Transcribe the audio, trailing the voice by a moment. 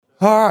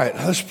All right,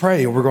 let's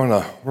pray. We're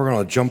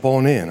gonna jump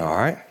on in, all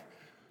right?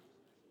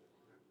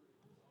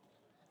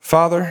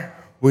 Father,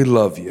 we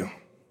love you.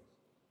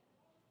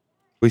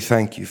 We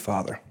thank you,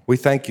 Father. We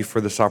thank you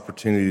for this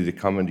opportunity to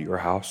come into your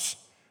house.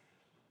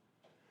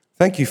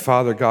 Thank you,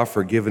 Father God,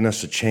 for giving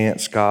us a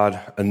chance, God,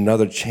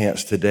 another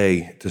chance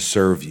today to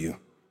serve you.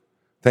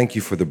 Thank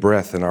you for the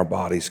breath in our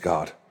bodies,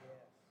 God.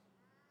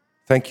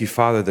 Thank you,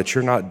 Father, that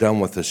you're not done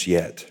with us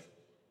yet.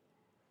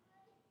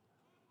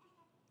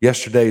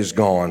 Yesterday is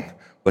gone,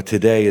 but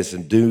today is a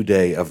new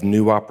day of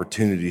new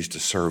opportunities to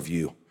serve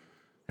you.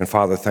 And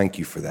Father, thank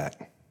you for that.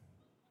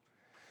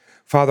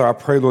 Father, I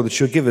pray, Lord, that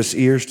you'll give us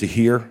ears to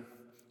hear.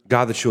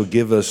 God, that you'll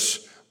give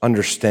us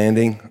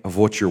understanding of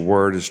what your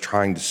word is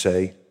trying to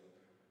say.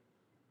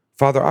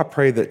 Father, I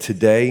pray that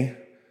today,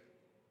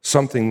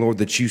 something, Lord,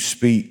 that you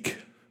speak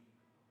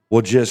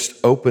will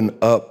just open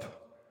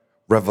up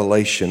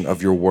revelation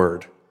of your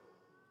word.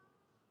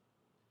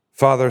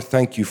 Father,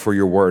 thank you for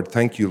your word.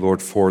 Thank you,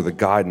 Lord, for the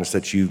guidance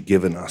that you've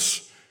given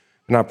us.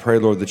 And I pray,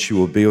 Lord, that you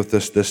will be with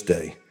us this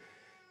day.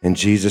 In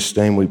Jesus'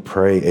 name we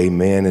pray,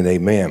 amen and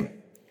amen.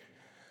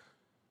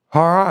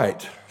 All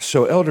right,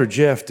 so Elder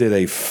Jeff did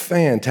a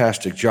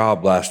fantastic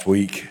job last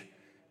week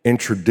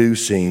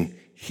introducing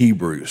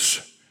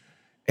Hebrews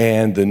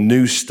and the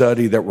new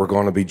study that we're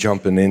going to be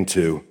jumping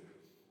into.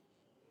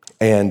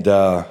 And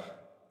I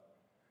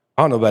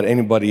don't know about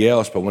anybody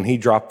else, but when he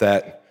dropped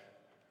the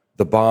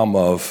bomb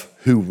of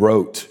who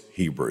wrote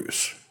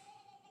Hebrews,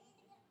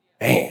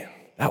 man,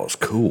 that was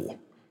cool.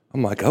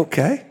 I'm like,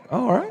 okay,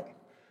 all right.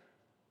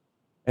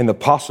 And the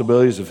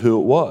possibilities of who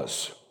it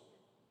was.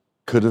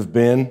 Could have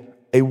been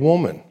a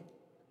woman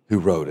who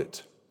wrote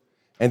it.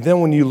 And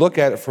then when you look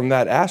at it from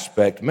that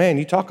aspect, man,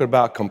 you're talking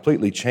about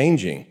completely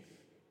changing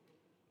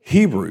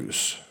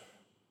Hebrews,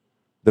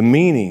 the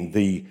meaning,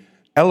 the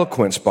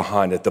eloquence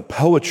behind it, the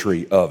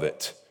poetry of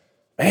it.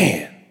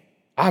 Man,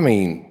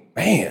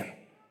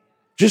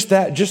 just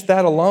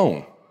that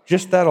alone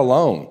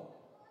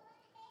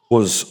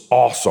was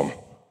awesome.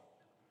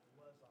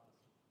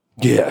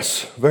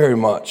 Yes, very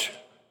much.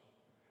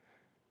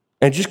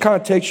 And it just kind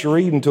of takes your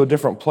reading to a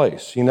different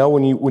place. You know,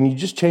 when you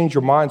just change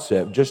your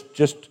mindset,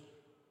 just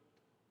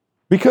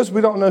because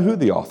we don't know who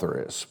the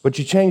author is, but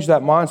you change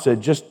that mindset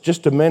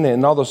just a minute,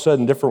 and all of a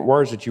sudden different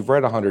words that you've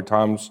read 100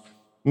 times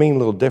mean a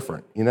little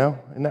different, you know?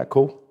 Isn't that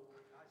cool?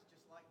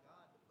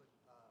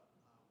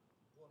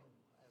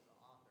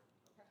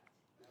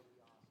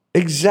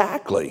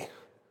 Exactly.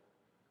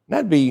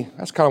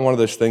 That's kind of one of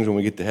those things when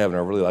we get to heaven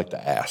I really like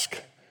to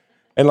ask.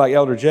 And like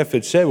Elder Jeff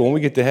had said, when we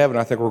get to heaven,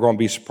 I think we're going to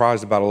be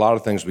surprised about a lot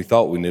of things we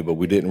thought we knew, but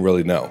we didn't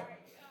really know.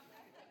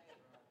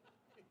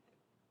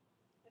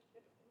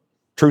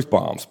 Truth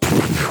bombs.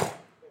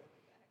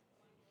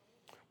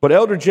 But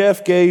Elder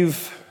Jeff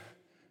gave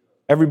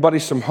everybody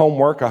some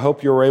homework. I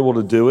hope you were able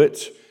to do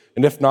it.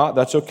 And if not,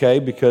 that's okay,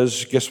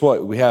 because guess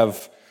what? We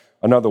have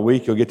another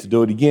week. You'll get to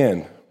do it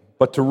again.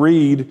 But to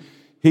read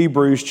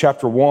Hebrews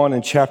chapter 1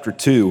 and chapter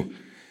 2.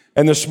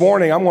 And this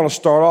morning, I'm going to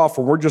start off,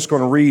 and we're just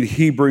going to read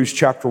Hebrews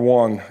chapter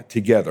 1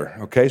 together.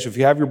 Okay, so if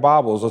you have your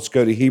Bibles, let's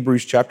go to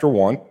Hebrews chapter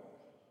 1.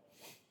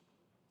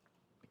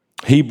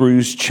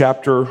 Hebrews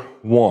chapter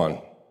 1.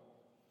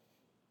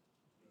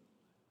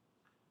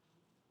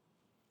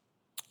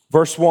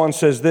 Verse 1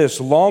 says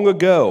this: Long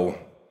ago,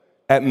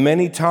 at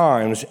many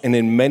times and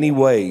in many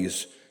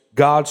ways,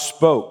 God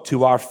spoke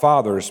to our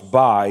fathers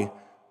by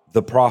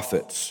the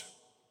prophets.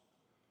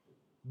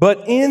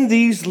 But in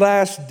these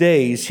last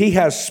days, he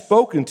has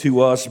spoken to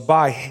us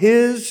by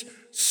his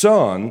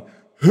Son,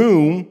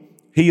 whom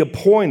he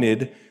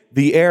appointed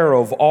the heir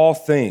of all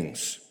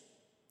things,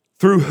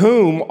 through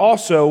whom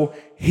also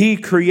he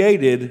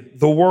created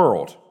the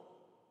world.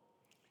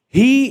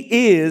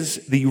 He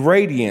is the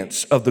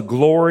radiance of the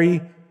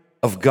glory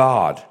of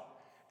God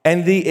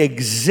and the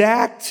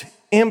exact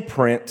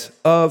imprint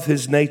of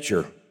his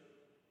nature.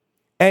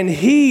 And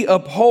he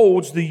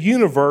upholds the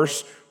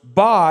universe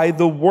by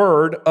the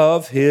word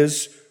of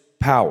his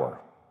power.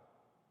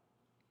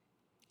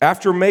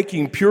 After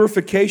making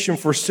purification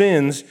for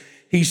sins,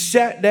 he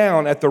sat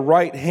down at the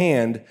right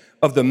hand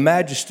of the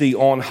Majesty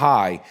on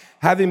high,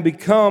 having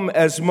become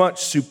as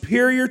much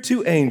superior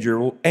to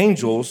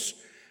angels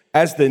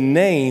as the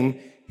name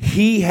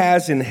he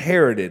has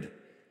inherited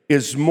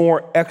is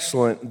more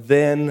excellent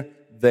than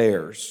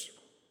theirs.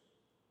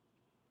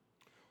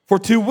 For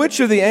to which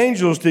of the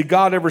angels did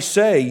God ever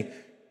say,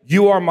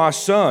 "You are my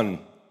son,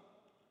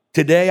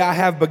 today I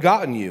have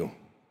begotten you"?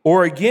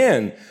 Or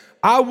again,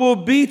 "I will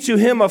be to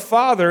him a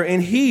father,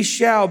 and he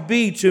shall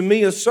be to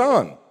me a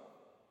son"?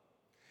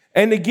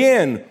 And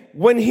again,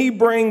 when he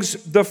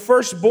brings the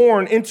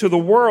firstborn into the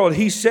world,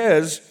 he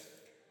says,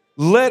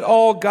 "Let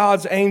all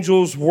God's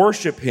angels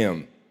worship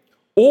him."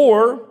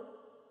 Or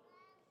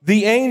of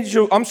the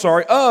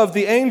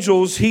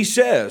angels he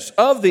says,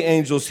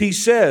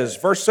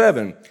 verse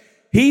 7,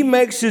 "He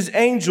makes his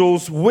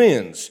angels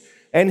winds,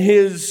 and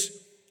his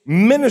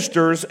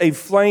ministers a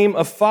flame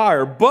of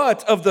fire."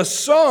 But of the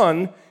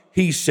Son,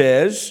 he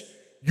says,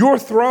 "Your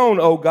throne,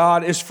 O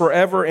God, is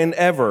forever and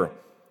ever.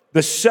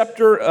 The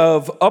scepter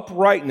of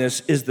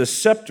uprightness is the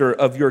scepter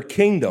of your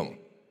kingdom.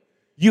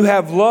 You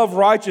have loved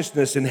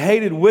righteousness and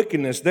hated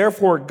wickedness.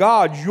 Therefore,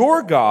 God,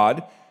 your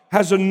God,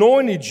 has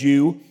anointed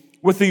you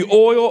with the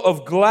oil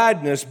of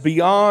gladness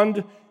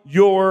beyond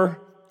your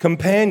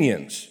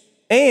companions.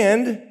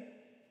 And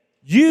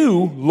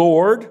you,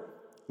 Lord,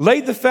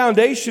 laid the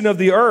foundation of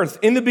the earth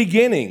in the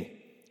beginning,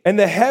 and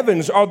the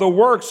heavens are the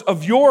works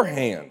of your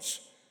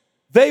hands.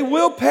 They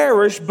will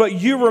perish, but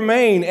you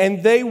remain,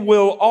 and they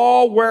will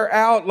all wear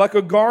out like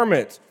a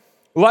garment.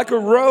 Like a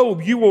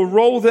robe, you will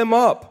roll them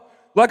up.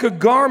 Like a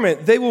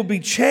garment, they will be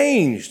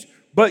changed,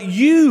 but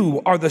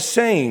you are the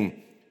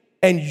same,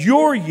 and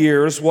your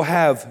years will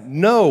have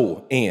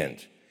no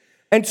end.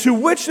 And to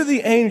which of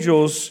the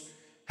angels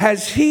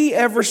has he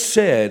ever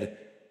said,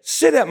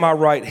 sit at my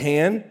right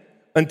hand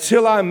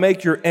until I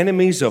make your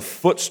enemies a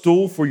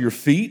footstool for your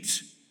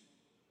feet?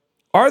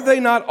 Are they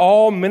not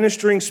all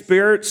ministering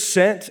spirits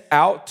sent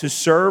out to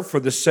serve for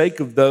the sake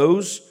of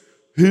those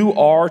who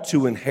are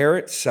to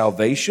inherit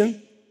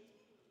salvation?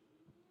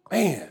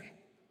 Man,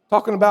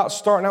 talking about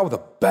starting out with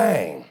a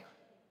bang.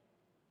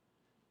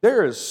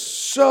 There is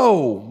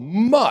so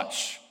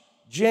much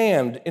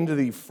jammed into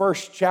the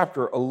first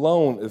chapter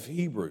alone of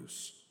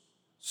Hebrews.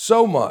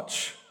 So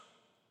much.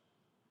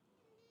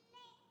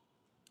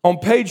 On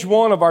page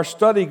 1 of our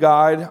study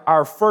guide,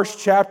 our first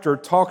chapter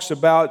talks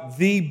about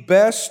the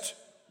best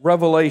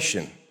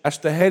revelation. That's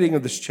the heading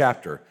of this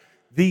chapter.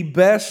 The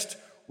best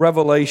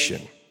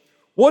revelation.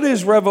 What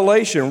is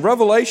revelation?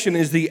 Revelation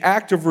is the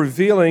act of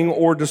revealing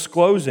or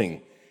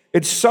disclosing.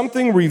 It's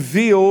something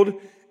revealed,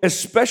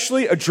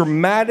 especially a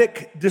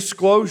dramatic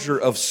disclosure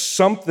of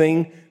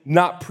something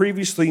not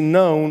previously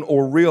known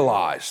or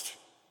realized.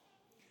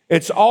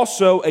 It's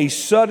also a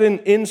sudden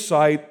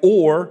insight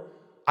or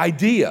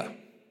idea.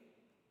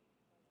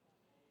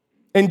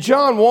 In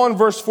John 1,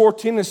 verse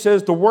 14, it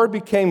says, the Word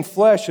became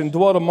flesh and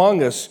dwelt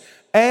among us,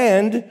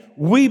 and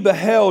we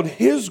beheld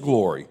his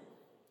glory,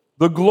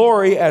 the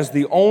glory as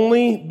the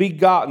only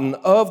begotten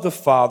of the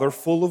Father,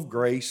 full of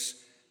grace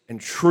and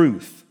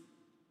truth.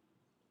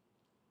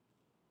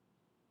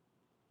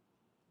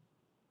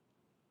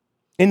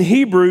 In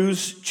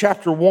Hebrews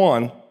chapter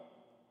 1,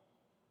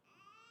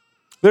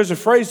 there's a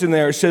phrase in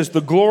there, it says,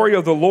 the glory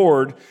of the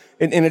Lord,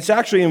 and it's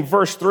actually in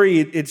verse 3,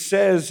 it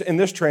says in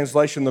this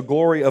translation, the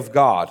glory of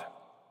God.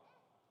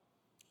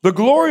 The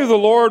glory of the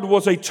Lord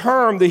was a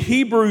term the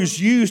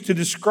Hebrews used to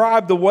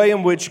describe the way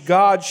in which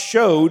God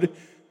showed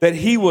that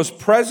he was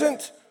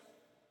present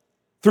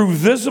through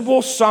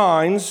visible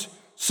signs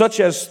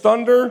such as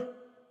thunder,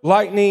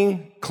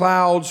 lightning,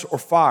 clouds, or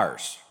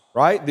fires,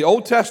 right? The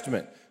Old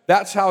Testament,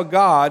 that's how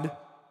God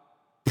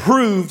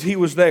proved he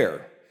was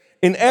there.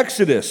 In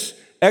Exodus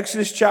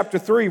chapter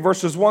 3,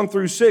 verses 1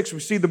 through 6, we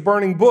see the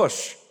burning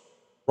bush,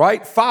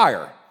 right?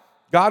 Fire.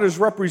 God is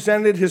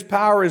represented, his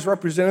power is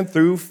represented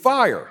through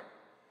fire.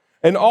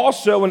 And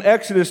also in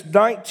Exodus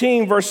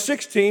 19, verse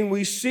 16,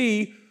 we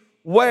see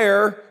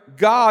where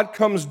God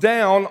comes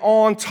down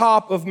on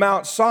top of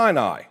Mount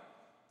Sinai.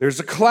 There's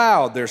a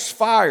cloud, there's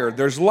fire,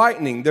 there's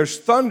lightning, there's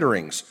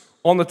thunderings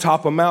on the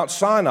top of Mount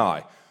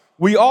Sinai.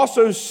 We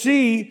also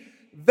see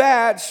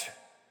that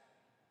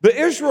the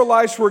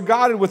Israelites were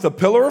guided with a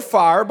pillar of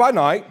fire by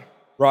night,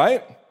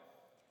 right?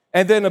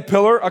 And then a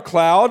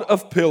cloud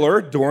of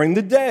pillar during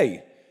the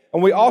day.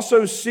 And we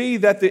also see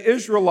that the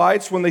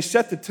Israelites, when they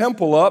set the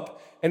temple up,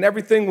 and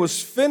everything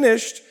was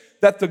finished,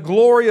 that the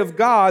glory of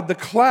God, the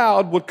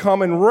cloud, would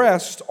come and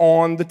rest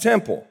on the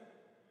temple.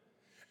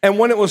 And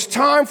when it was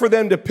time for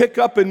them to pick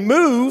up and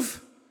move,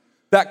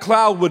 that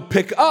cloud would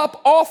pick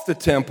up off the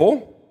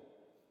temple,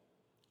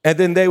 and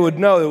then they would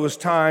know it was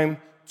time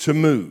to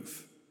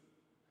move.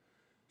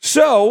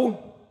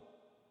 So,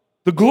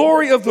 the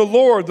glory of the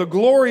Lord, the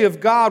glory of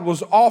God,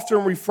 was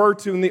often referred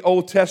to in the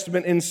Old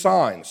Testament in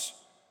signs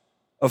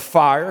of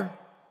fire,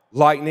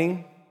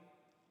 lightning,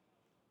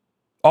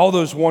 all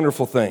those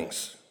wonderful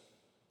things.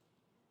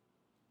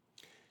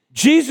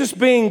 Jesus,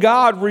 being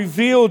God,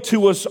 revealed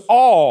to us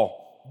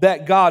all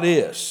that God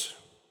is.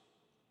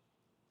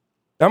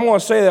 I'm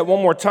going to say that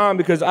one more time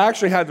because I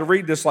actually had to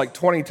read this like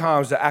 20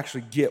 times to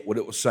actually get what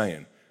it was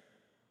saying.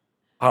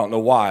 I don't know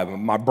why, but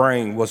my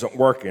brain wasn't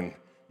working.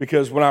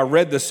 Because when I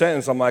read the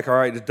sentence, I'm like, all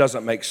right, it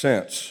doesn't make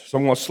sense. So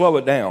I'm going to slow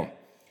it down.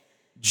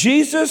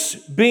 Jesus,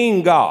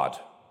 being God,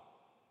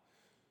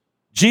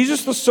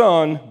 Jesus the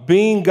Son,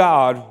 being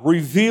God,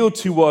 revealed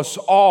to us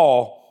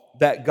all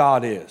that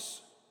God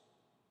is.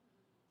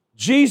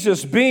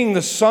 Jesus, being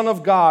the Son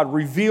of God,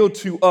 revealed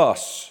to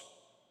us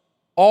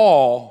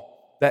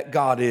all that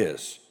God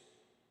is.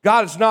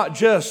 God is not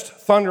just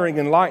thundering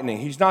and lightning.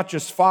 He's not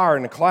just fire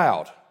and a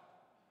cloud.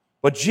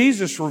 But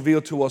Jesus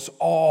revealed to us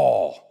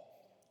all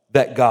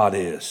that God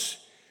is.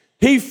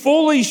 He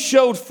fully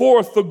showed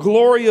forth the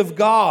glory of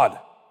God.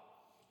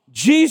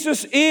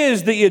 Jesus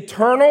is the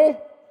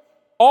eternal,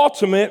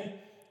 ultimate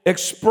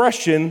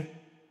expression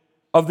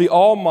of the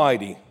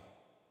Almighty,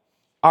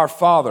 our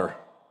Father,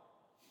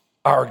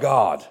 our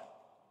God.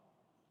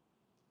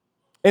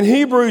 In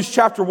Hebrews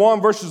chapter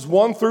 1, verses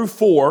 1 through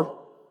 4,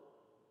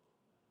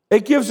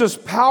 It gives us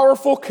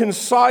powerful,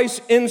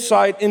 concise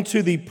insight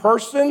into the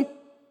person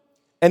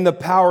and the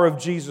power of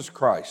Jesus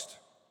Christ.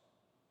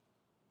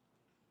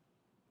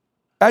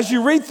 As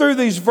you read through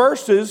these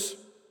verses,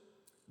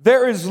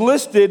 there is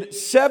listed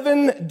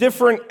 7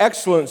 different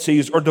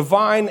excellencies or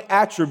divine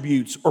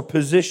attributes or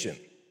position.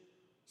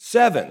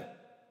 7.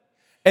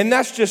 And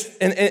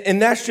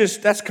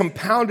that's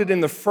compounded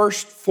in the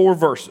first 4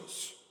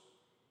 verses.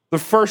 The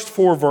first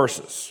 4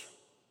 verses.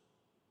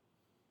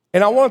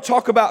 And I want to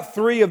talk about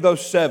 3 of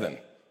those 7.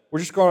 We're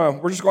just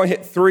going to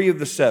hit 3 of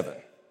the 7.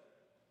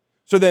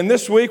 So then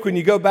this week, when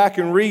you go back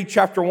and read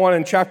chapter 1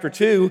 and chapter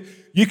 2,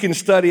 you can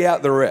study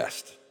out the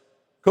rest.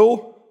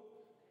 Cool?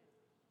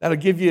 That'll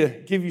give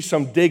you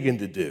some digging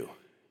to do.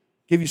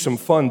 Give you some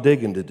fun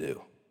digging to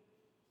do.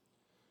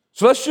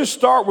 So let's just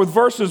start with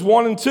verses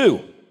 1 and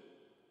 2.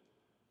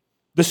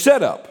 The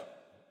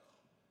setup,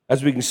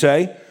 as we can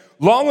say.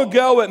 Long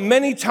ago, at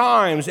many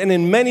times and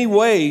in many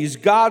ways,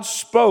 God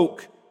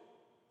spoke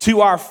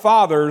to our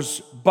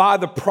fathers by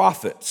the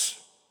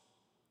prophets.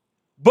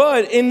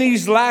 But in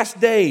these last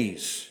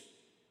days,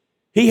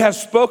 he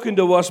has spoken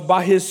to us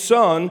by his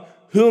Son,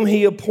 whom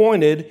he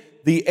appointed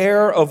the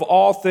heir of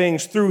all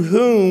things, through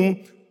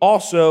whom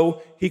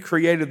also he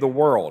created the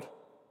world.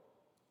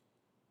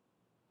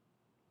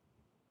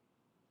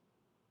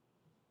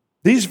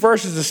 These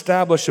verses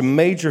establish a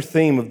major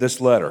theme of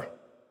this letter.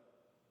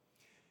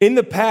 In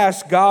the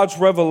past, God's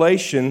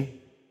revelation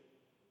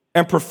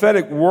and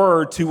prophetic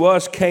word to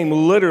us came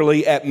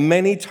literally at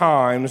many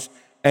times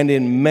and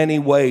in many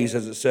ways,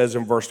 as it says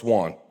in verse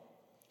 1.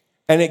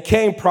 And it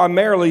came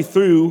primarily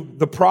through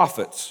the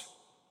prophets.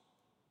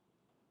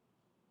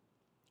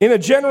 In a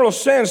general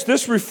sense,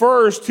 this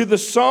refers to the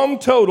sum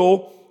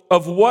total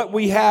of what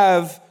we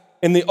have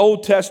in the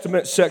Old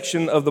Testament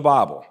section of the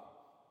Bible.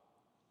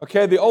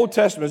 Okay, the Old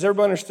Testament, does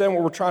everybody understand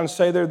what we're trying to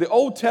say there? The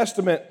Old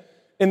Testament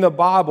in the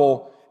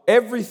Bible,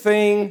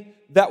 everything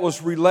that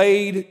was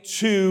relayed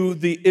to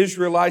the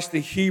Israelites, the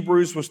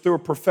Hebrews, was through a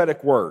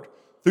prophetic word,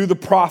 through the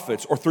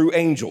prophets or through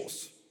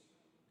angels.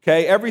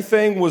 Okay,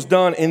 everything was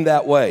done in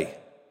that way.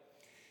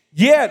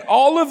 Yet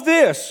all of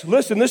this,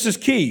 listen, this is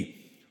key.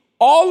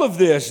 All of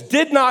this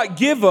did not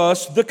give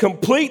us the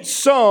complete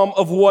sum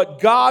of what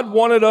God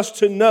wanted us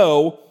to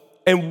know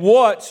and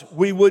what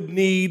we would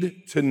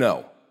need to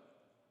know.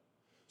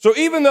 So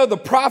even though the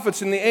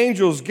prophets and the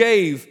angels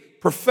gave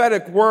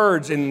prophetic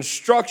words and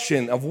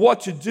instruction of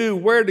what to do,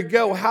 where to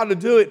go, how to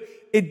do it,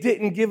 it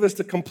didn't give us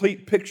the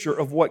complete picture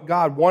of what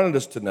God wanted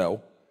us to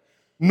know,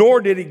 nor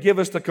did it give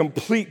us the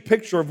complete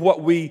picture of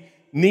what we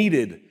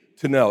needed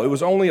to know. It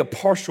was only a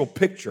partial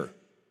picture.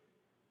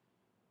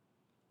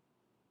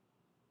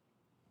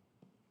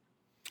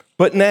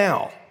 But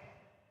now,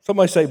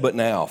 somebody say, but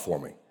now for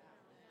me.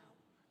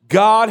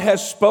 God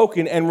has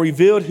spoken and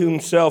revealed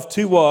himself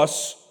to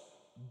us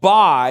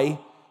by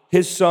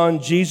his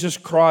Son, Jesus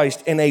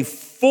Christ, in a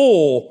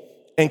full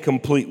and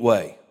complete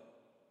way.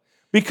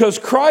 Because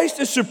Christ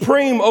is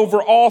supreme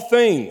over all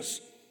things,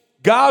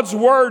 God's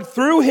word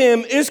through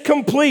him is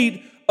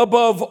complete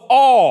above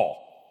all,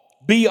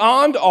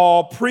 beyond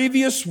all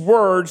previous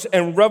words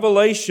and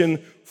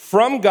revelation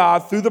from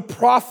God through the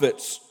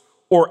prophets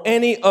or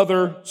any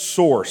other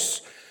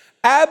source.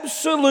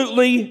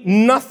 Absolutely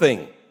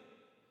nothing,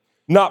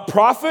 not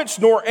prophets,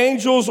 nor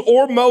angels,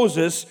 or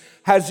Moses,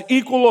 has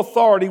equal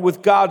authority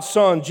with God's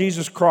Son,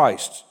 Jesus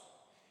Christ.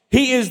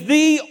 He is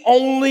the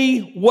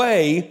only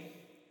way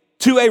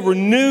to a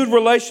renewed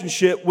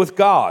relationship with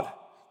God,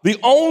 the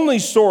only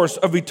source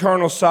of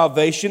eternal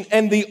salvation,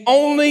 and the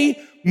only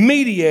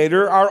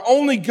mediator, our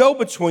only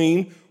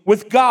go-between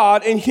with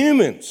God and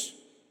humans.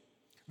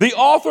 The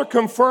author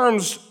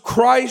confirms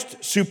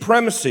Christ's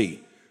supremacy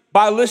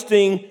by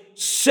listing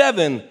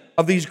 7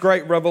 of these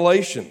great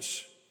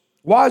revelations.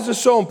 Why is this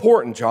so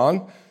important,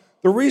 John?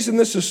 The reason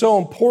this is so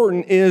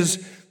important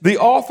is the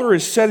author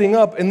is setting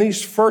up in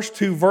these first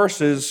 2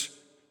 verses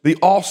the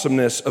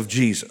awesomeness of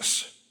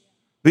Jesus.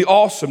 The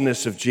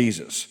awesomeness of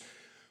Jesus.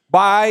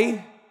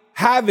 By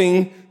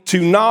having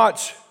to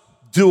not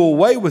do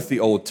away with the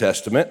Old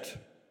Testament,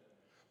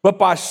 but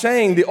by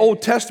saying the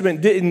Old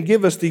Testament didn't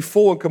give us the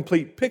full and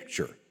complete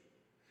picture.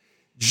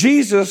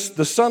 Jesus,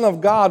 the Son of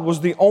God,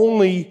 was the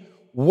only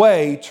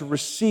way to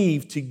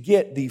receive, to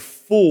get the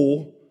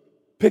full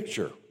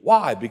picture.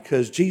 Why?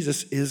 Because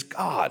Jesus is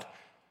God.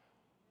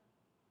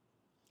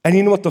 And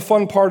you know what the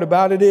fun part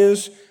about it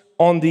is?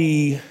 On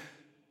the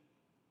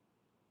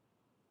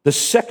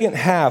second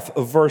half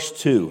of verse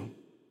 2,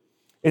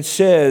 it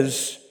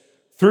says,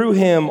 through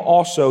him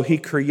also he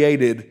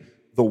created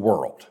the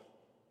world.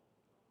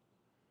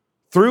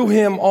 Through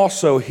him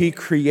also he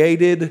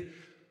created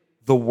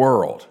the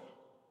world.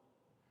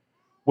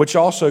 Which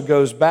also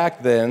goes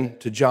back then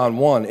to John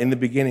 1. In the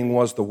beginning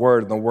was the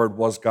Word, and the Word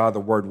was God, the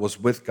Word was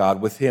with God.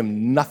 With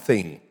him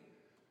nothing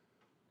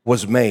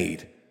was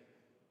made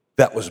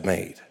that was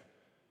made.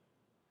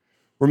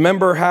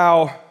 Remember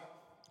how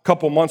a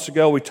couple months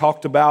ago we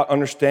talked about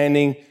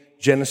understanding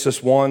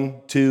Genesis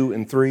 1, 2,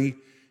 and 3,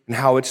 and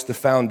how it's the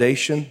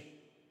foundation?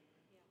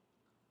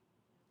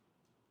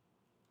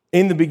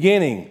 In the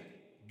beginning,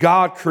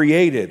 God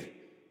created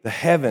the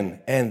heaven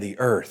and the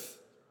earth.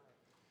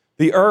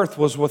 The earth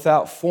was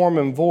without form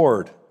and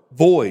void.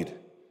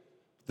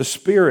 The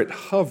Spirit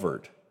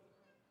hovered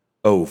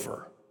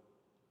over.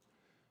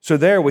 So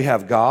there we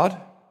have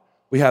God,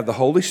 we have the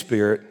Holy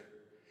Spirit,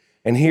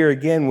 and here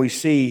again we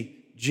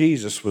see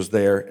Jesus was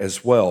there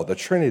as well. The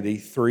Trinity,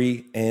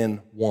 3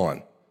 in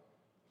 1.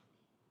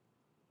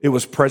 It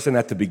was present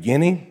at the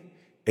beginning.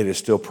 It is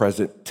still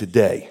present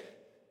today.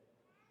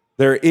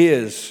 There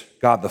is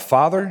God the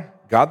Father,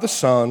 God the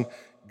Son,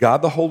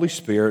 God the Holy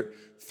Spirit,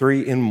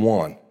 3 in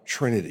 1,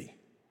 Trinity.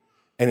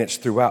 And it's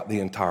throughout the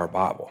entire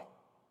Bible,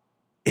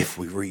 if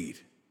we read,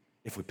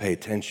 if we pay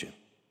attention.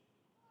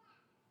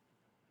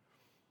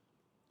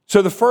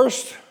 So the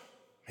first,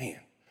 I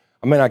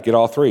may not get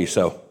all three,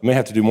 so I may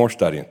have to do more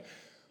studying.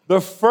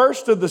 The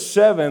first of the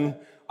 7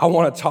 I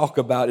want to talk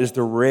about is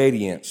the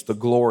radiance, the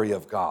glory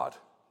of God.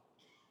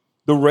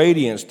 The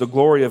radiance, the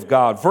glory of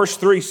God. Verse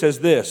 3 says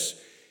this,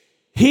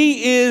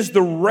 He is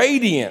the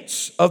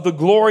radiance of the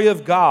glory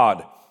of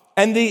God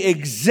and the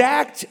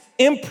exact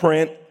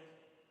imprint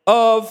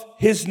of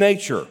His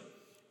nature.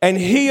 And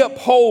He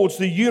upholds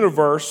the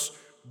universe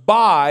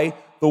by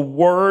the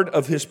word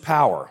of His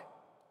power.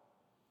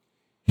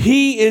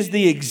 He is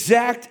the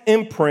exact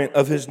imprint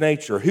of His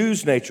nature.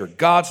 Whose nature?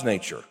 God's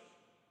nature.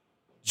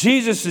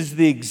 Jesus is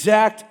the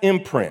exact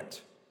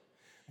imprint.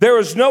 There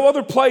is no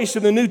other place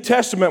in the New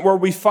Testament where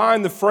we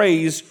find the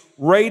phrase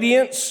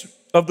radiance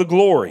of the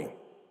glory.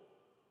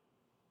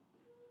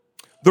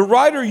 The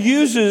writer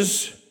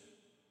uses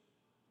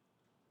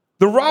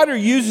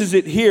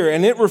it here,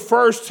 and it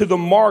refers to the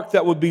mark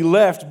that would be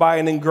left by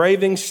an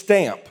engraving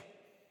stamp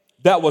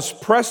that was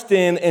pressed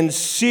in and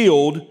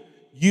sealed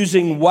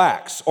using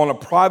wax on a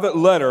private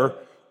letter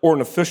or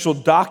an official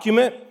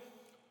document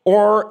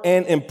or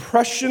an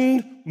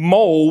impression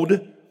mold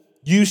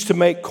used to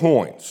make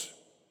coins.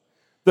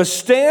 The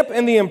stamp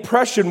and the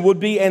impression would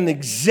be an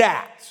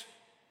exact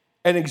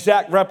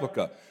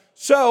replica.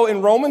 So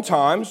in Roman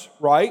times,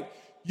 right,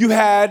 you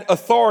had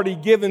authority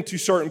given to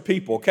certain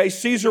people, okay?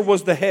 Caesar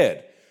was the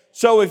head.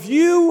 So if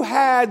you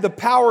had the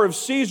power of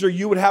Caesar,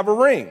 you would have a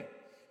ring.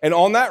 And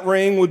on that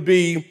ring would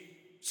be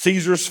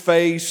Caesar's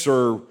face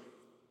or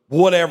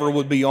whatever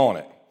would be on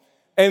it.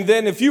 And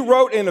then if you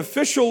wrote an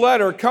official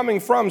letter coming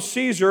from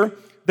Caesar,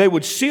 they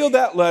would seal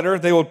that letter,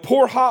 they would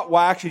pour hot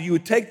wax, and you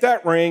would take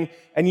that ring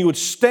and you would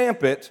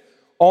stamp it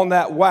on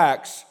that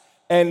wax.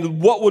 And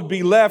what would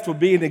be left would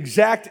be an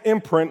exact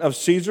imprint of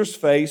Caesar's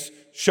face,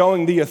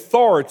 showing the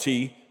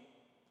authority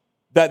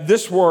that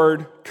this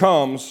word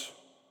comes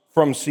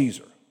from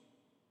Caesar.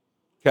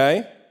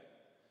 Okay?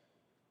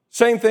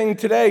 Same thing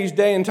today's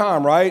day and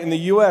time, right? In the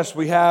U.S.,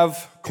 we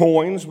have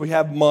coins, we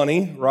have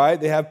money, right?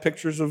 They have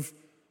pictures of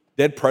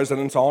dead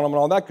presidents on them and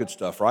all that good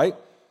stuff, right?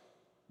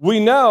 We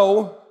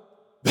know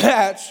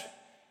that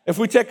if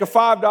we take a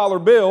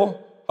 $5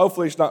 bill,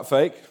 hopefully it's not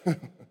fake,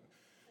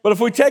 but if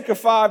we take a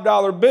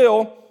 $5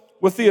 bill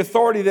with the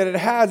authority that it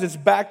has, it's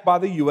backed by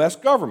the U.S.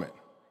 government,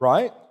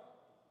 right?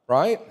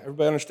 Right?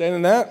 Everybody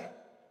understanding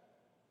that?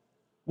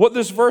 What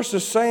this verse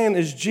is saying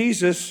is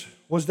Jesus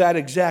was that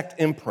exact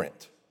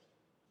imprint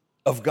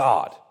of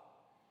God.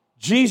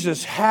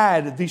 Jesus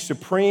had the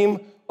supreme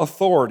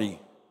authority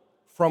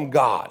from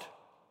God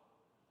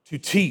to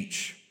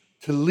teach,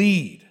 to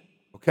lead,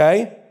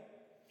 okay?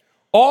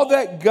 All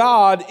that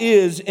God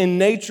is in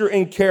nature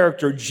and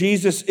character,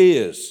 Jesus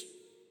is.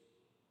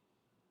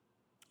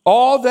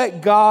 All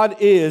that God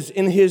is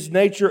in His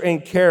nature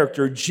and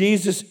character,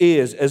 Jesus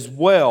is as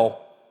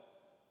well,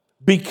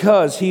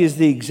 because He is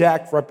the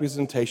exact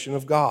representation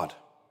of God.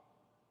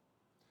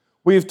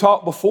 We have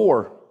taught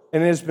before,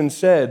 and it has been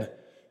said,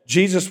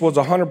 Jesus was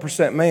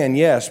 100% man,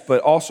 yes,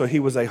 but also He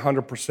was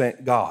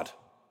 100% God.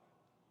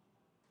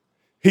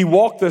 He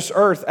walked this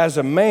earth as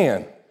a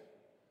man,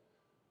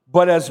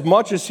 but as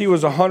much as He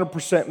was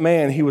 100%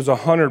 man, He was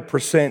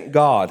 100%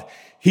 God.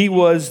 He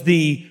was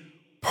the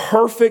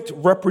perfect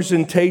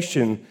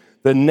representation,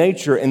 the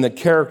nature and the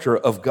character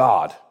of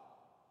God.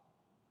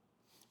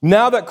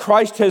 Now that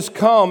Christ has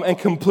come and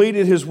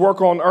completed His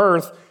work on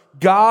earth,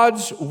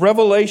 God's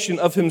revelation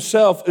of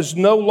Himself is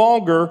no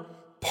longer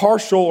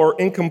partial or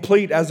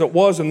incomplete as it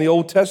was in the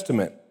Old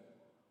Testament.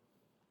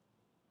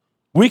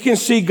 We can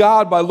see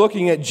God by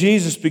looking at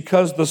Jesus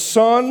because the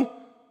Son,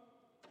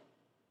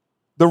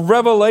 the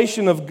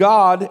revelation of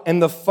God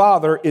and the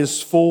Father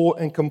is full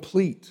and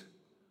complete.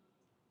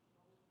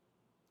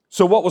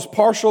 So what was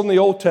partial in the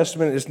Old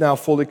Testament is now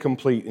fully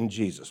complete in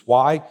Jesus.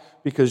 Why?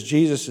 Because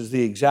Jesus is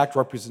the exact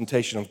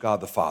representation of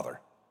God the Father.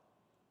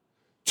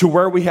 To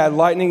where we had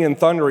lightning and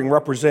thundering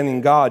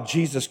representing God,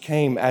 Jesus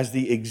came as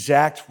the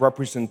exact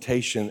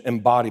representation,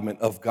 embodiment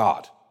of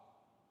God.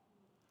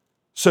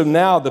 So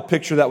now the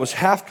picture that was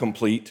half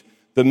complete,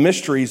 the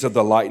mysteries of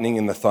the lightning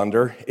and the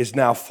thunder, is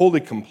now fully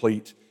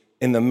complete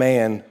in the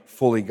man,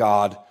 fully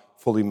God,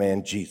 fully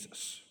man,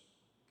 Jesus.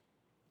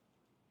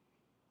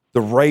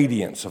 The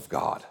radiance of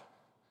God.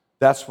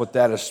 That's what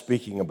that is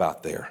speaking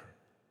about there.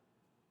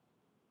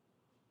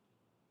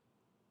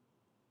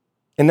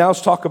 And now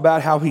let's talk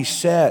about how He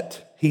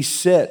set he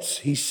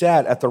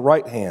sat at the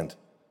right hand.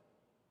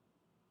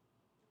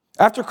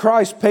 After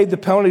Christ paid the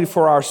penalty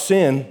for our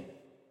sin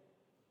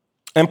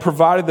and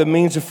provided the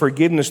means of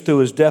forgiveness through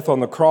his death on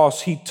the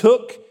cross, he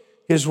took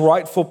his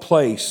rightful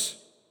place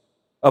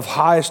of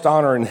highest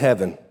honor in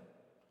heaven,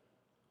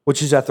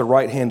 which is at the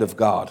right hand of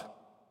God.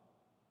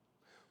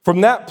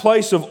 From that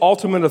place of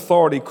ultimate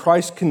authority,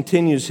 Christ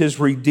continues his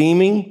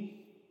redeeming,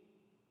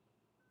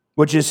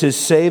 which is his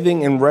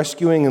saving and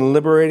rescuing and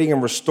liberating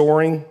and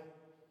restoring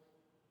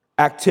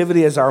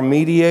activity as our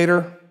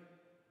mediator.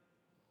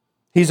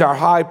 He's our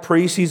high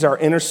priest. He's our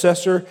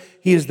intercessor.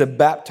 He is the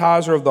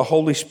baptizer of the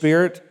Holy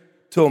Spirit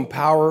to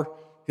empower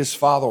his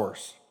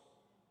followers.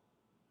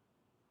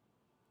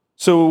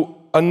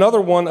 So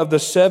another one of the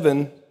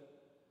seven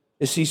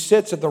is he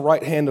sits at the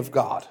right hand of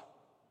God.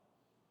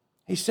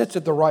 He sits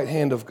at the right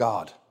hand of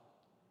God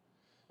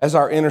as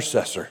our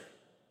intercessor,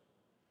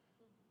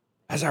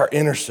 as our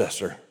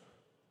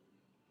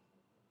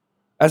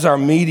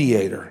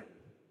mediator,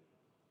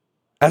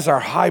 as our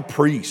high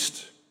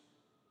priest.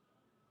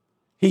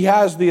 He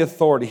has the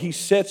authority. He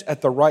sits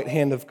at the right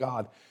hand of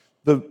God.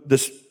 I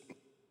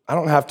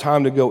don't have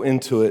time to go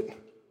into it,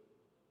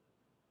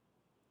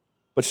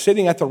 but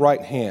sitting at the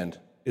right hand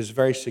is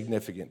very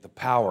significant. The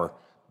power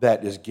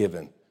that is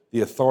given,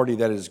 the authority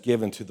that is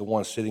given to the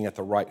one sitting at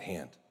the right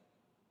hand.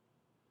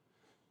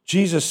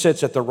 Jesus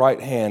sits at the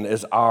right hand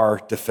as our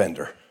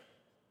defender.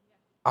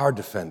 Our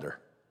defender.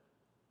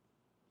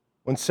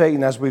 When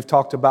Satan, as we've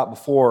talked about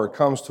before,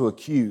 comes to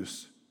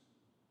accuse,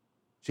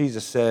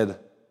 Jesus said,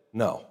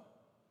 no.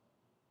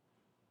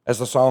 As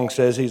the song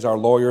says, he's our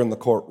lawyer in the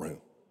courtroom,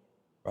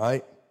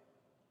 right?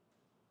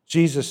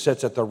 Jesus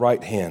sits at the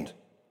right hand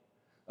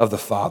of the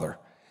Father.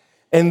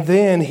 And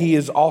then he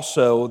is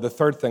also, the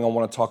third thing I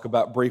want to talk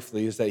about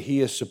briefly is that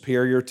he is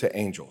superior to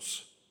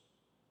angels.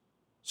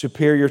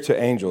 Superior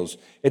to angels.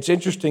 It's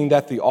interesting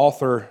that the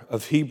author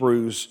of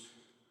Hebrews,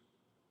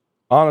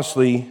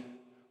 honestly,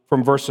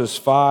 from verses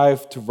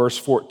 5 to verse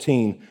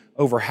 14,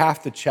 over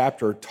half the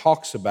chapter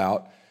talks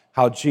about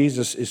how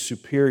Jesus is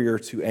superior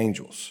to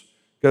angels.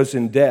 Goes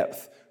in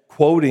depth,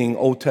 quoting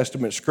Old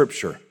Testament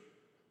scripture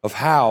of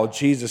how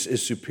Jesus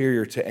is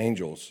superior to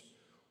angels.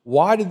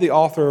 Why did the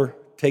author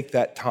take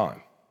that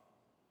time?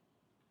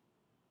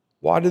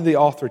 Why did the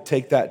author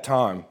take that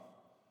time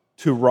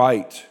to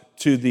write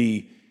to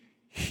the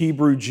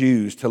Hebrew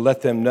Jews to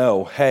let them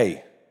know,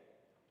 hey,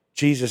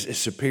 Jesus is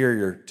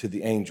superior to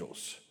the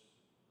angels?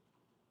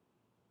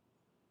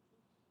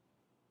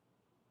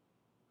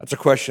 That's a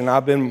question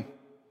I've been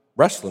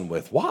wrestling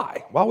with.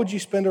 Why? Why would you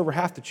spend over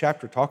half the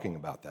chapter talking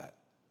about that?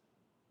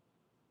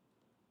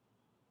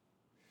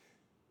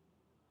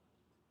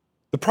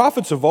 The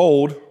prophets of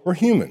old were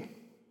human,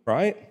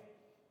 right?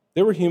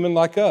 They were human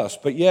like us,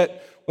 but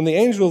yet when the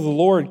angel of the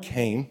Lord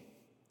came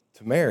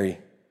to Mary,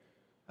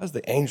 that was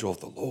the angel of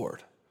the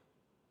Lord.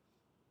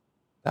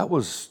 That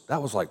was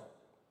like,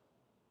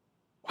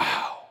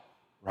 wow,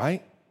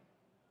 right?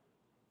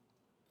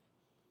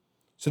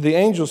 So the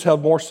angels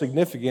held more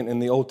significant in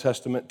the Old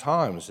Testament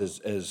times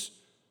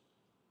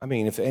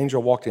if the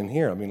angel walked in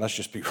here, let's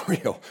just be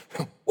real.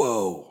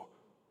 Whoa,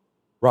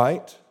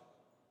 right?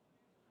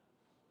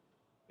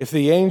 If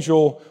the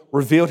angel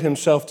revealed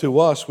himself to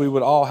us, we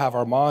would all have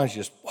our minds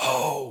just,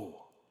 whoa.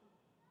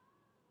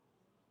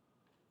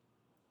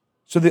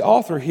 So the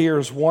author here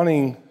is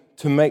wanting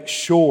to make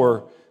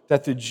sure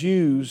that the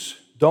Jews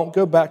don't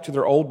go back to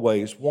their old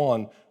ways,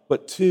 one,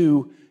 but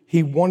two,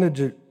 the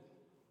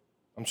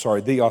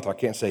author, I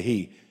can't say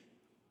he.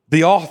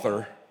 The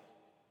author,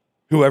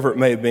 whoever it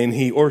may have been,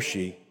 he or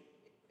she,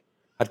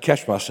 I'd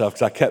catch myself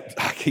because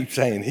I keep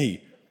saying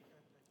he.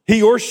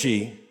 He or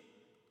she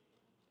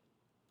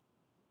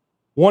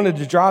wanted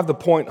to drive the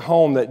point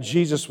home that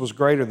Jesus was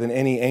greater than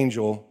any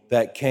angel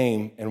that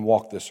came and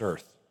walked this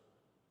earth.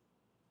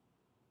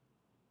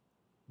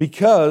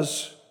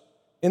 Because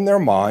in their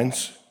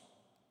minds,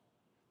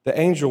 the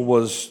angel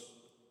was,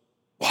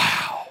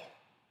 wow,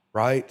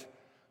 right?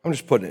 I'm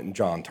just putting it in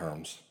John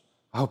terms.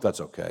 I hope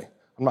that's okay.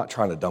 I'm not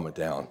trying to dumb it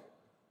down.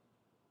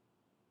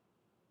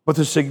 But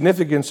the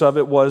significance of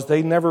it was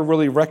they never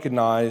really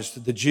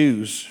recognized the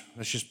Jews.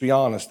 Let's just be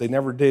honest. They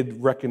never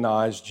did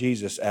recognize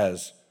Jesus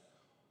as,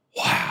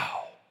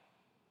 wow,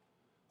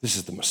 this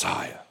is the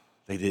Messiah.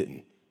 They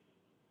didn't.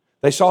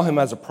 They saw him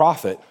as a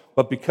prophet,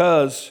 but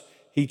because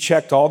he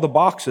checked all the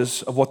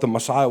boxes of what the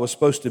Messiah was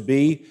supposed to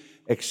be,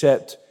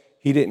 except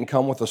he didn't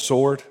come with a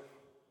sword,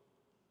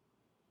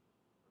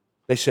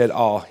 they said,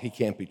 oh, he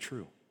can't be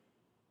true.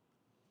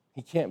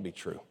 He can't be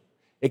true.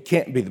 It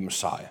can't be the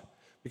Messiah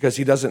because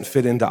he doesn't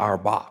fit into our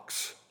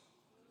box.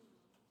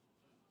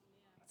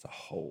 It's a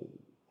whole.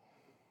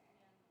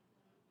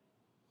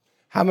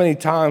 How many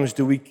times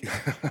do we kick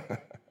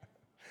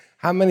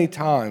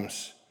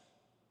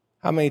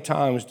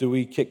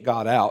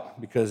God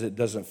out because it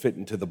doesn't fit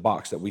into the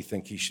box that we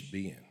think he should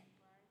be in?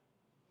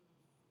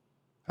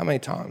 How many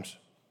times?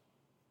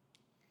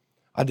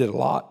 I did a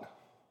lot.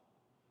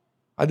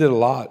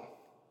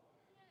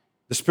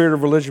 The spirit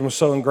of religion was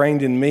so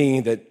ingrained in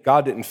me that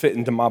God didn't fit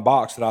into my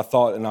box that I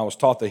thought and I was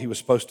taught that he was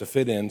supposed to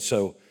fit in.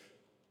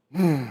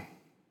 And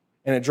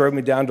it drove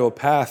me down to a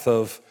path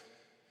of,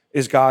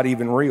 is God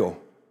even real?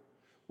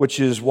 Which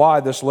is why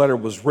this letter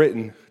was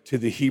written to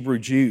the Hebrew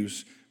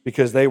Jews,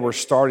 because they were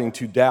starting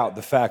to doubt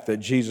the fact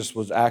that Jesus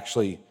was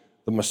actually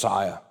the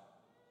Messiah.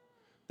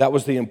 That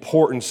was the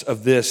importance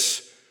of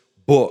this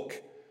book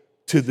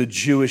to the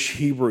Jewish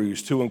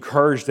Hebrews, to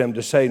encourage them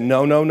to say,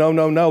 no,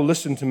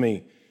 listen to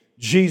me.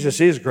 Jesus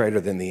is greater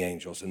than the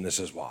angels, and this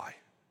is why.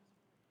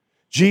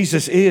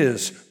 Jesus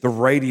is the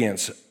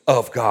radiance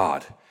of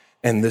God,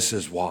 and this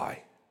is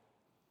why.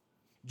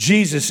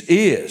 Jesus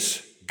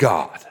is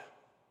God.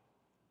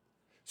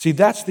 See,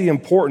 that's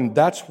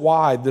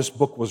why this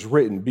book was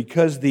written,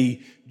 because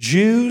the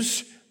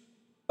Jews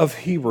of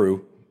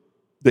Hebrew,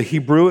 the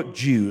Hebrewic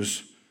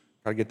Jews,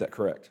 gotta get that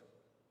correct,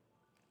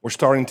 were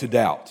starting to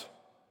doubt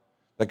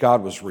that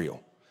God was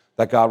real,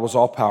 that God was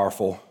all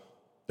powerful,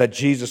 that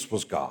Jesus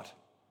was God.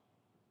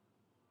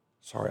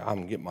 Sorry,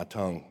 I'm getting my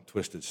tongue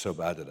twisted so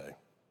bad today.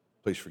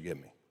 Please forgive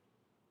me.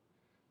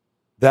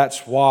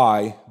 That's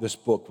why this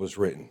book was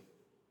written.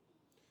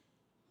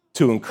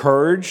 To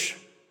encourage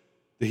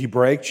the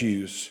Hebraic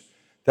Jews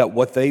that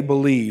what they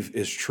believe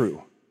is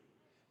true.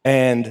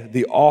 And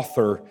the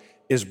author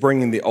is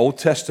bringing the Old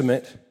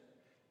Testament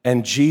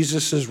and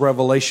Jesus'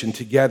 revelation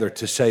together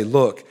to say,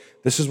 look,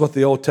 this is what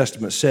the Old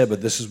Testament said,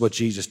 but this is what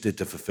Jesus did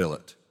to fulfill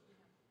it.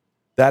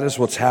 That is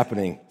what's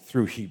happening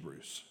through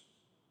Hebrews.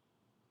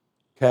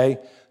 Okay?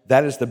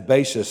 That is the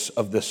basis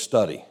of this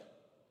study.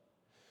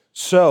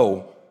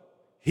 So,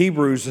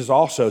 Hebrews is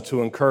also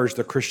to encourage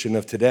the Christian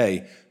of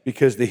today,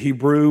 because the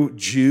Hebrew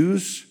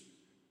Jews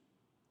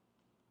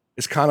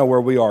is kind of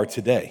where we are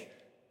today.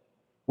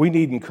 We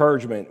need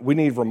encouragement. We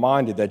need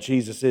reminded that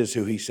Jesus is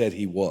who he said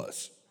he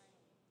was.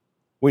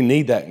 We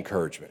need that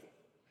encouragement.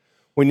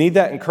 We need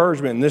that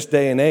encouragement in this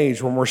day and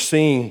age when we're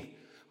seeing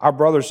our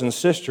brothers and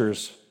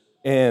sisters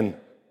in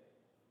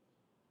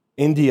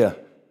India,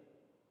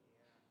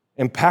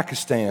 in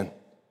Pakistan,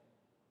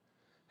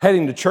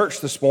 heading to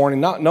church this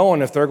morning, not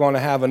knowing if they're going to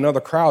have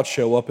another crowd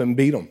show up and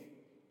beat them.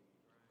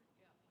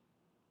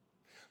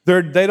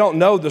 They don't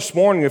know this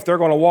morning if they're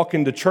going to walk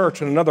into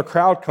church and another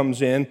crowd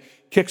comes in,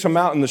 kicks them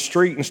out in the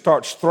street and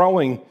starts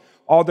throwing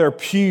all their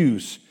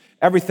pews,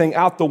 everything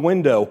out the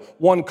window,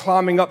 one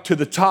climbing up to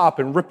the top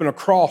and ripping a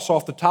cross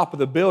off the top of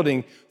the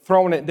building,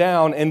 throwing it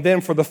down, and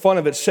then for the fun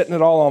of it, setting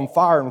it all on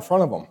fire in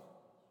front of them.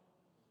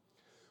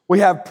 We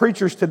have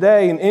preachers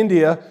today in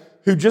India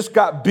who just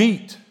got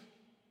beat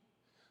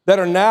that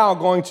are now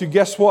going to,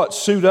 guess what,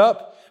 suit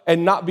up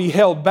and not be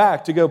held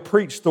back to go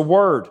preach the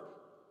word.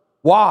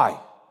 Why?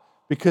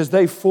 Because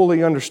they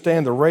fully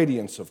understand the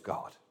radiance of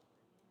God.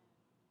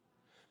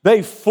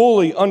 They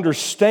fully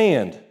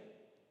understand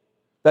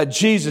that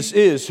Jesus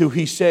is who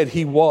he said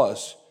he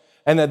was,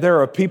 and that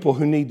there are people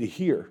who need to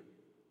hear.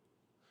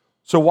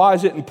 So why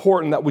is it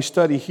important that we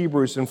study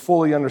Hebrews and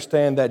fully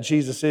understand that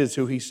Jesus is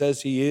who he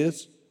says he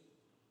is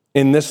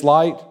in this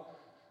light?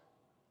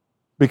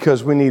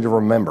 Because we need to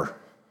remember.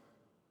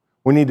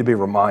 We need to be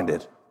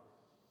reminded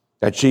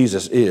that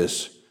Jesus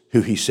is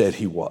who he said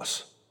he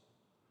was.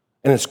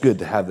 And it's good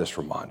to have this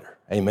reminder.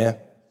 Amen?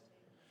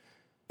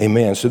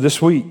 Amen. So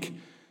this week,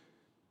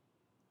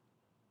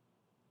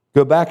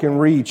 go back and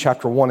read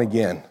chapter 1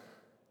 again.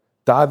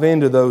 Dive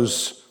into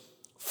those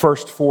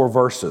first 4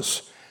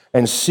 verses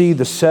and see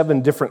the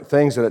 7 different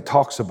things that it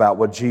talks about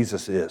what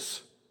Jesus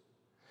is.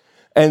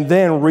 And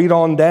then read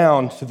on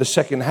down to the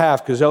second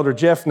half, because Elder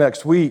Jeff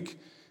next week,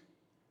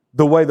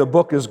 the way the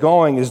book is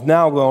going, is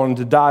now going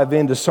to dive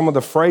into some of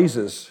the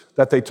phrases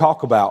that they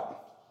talk about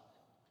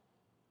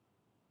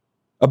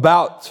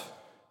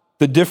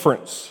the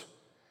difference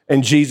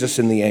in Jesus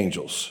and the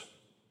angels.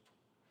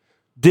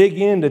 Dig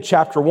into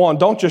chapter 1.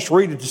 Don't just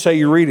read it to say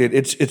you read it.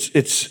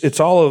 It's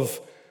all of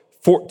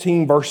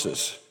 14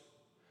 verses.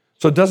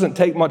 So it doesn't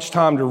take much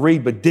time to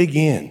read, but dig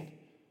in.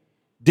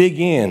 Dig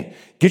in.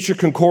 Get your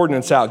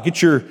concordance out.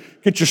 Get your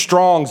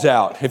Strongs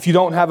out. If you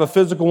don't have a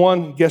physical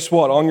one, guess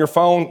what? On your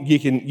phone, you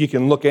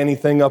can look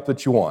anything up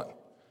that you want.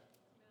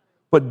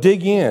 But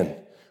dig in.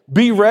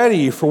 Be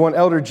ready for when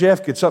Elder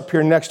Jeff gets up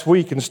here next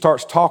week and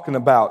starts talking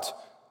about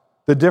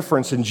the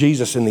difference in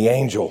Jesus and the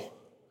angel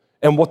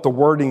and what the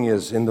wording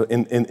is in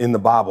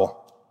the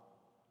Bible.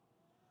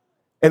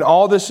 And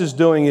all this is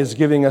doing is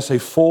giving us a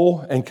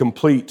fuller and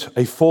complete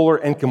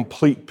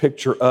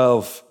picture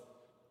of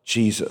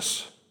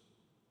Jesus.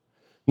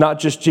 Not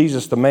just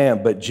Jesus the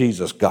man, but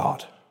Jesus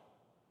God.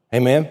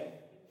 Amen?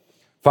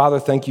 Father,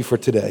 thank you for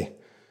today.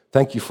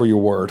 Thank you for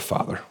your word,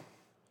 Father.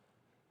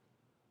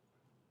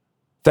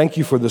 Thank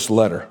you for this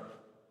letter.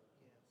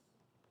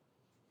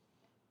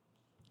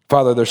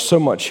 Father, there's so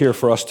much here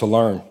for us to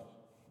learn.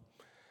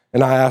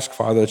 And I ask,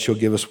 Father, that you'll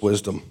give us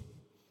wisdom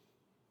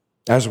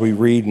as we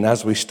read and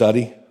as we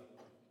study.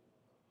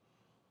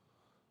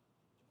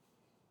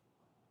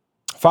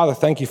 Father,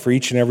 thank you for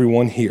each and every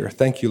one here.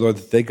 Thank you, Lord,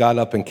 that they got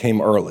up and came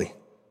early,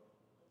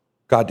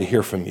 God, to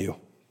hear from you,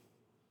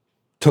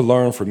 to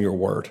learn from your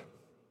word.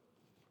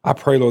 I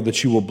pray, Lord,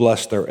 that you will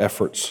bless their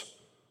efforts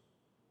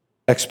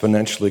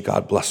exponentially.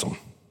 God, bless them.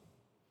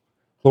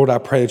 Lord, I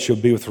pray that you'll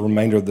be with the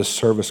remainder of this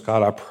service.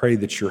 God, I pray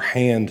that your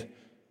hand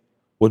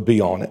would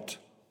be on it.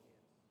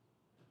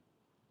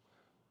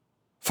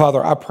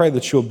 Father, I pray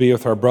that you'll be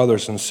with our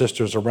brothers and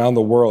sisters around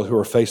the world who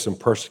are facing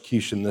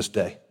persecution this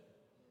day,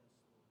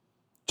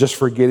 just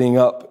for getting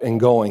up and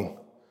going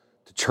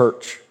to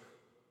church.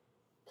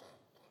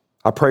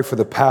 I pray for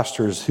the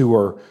pastors who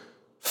are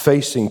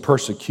facing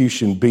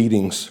persecution,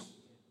 beatings.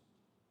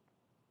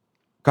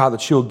 God,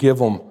 that you'll give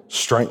them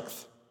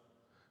strength.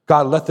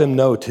 God, let them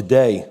know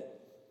today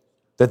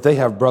that they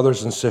have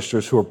brothers and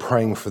sisters who are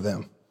praying for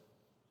them.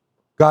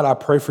 God, I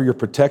pray for your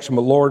protection,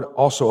 but Lord,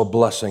 also a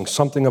blessing,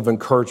 something of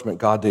encouragement,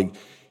 God, to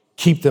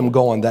keep them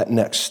going that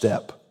next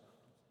step.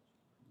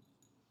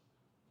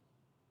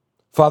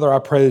 Father, I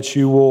pray that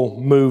you will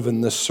move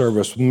in this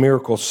service,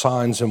 miracles,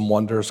 signs, and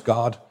wonders,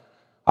 God.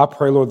 I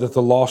pray, Lord, that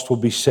the lost will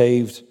be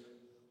saved,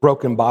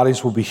 broken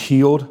bodies will be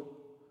healed.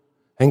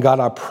 And God,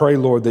 I pray,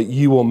 Lord, that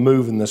you will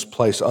move in this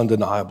place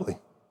undeniably.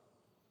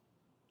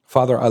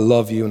 Father, I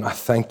love you and I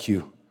thank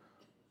you.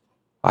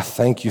 I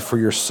thank you for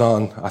your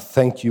son. I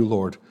thank you,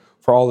 Lord,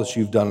 for all that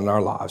you've done in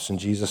our lives. In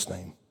Jesus'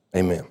 name,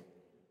 amen.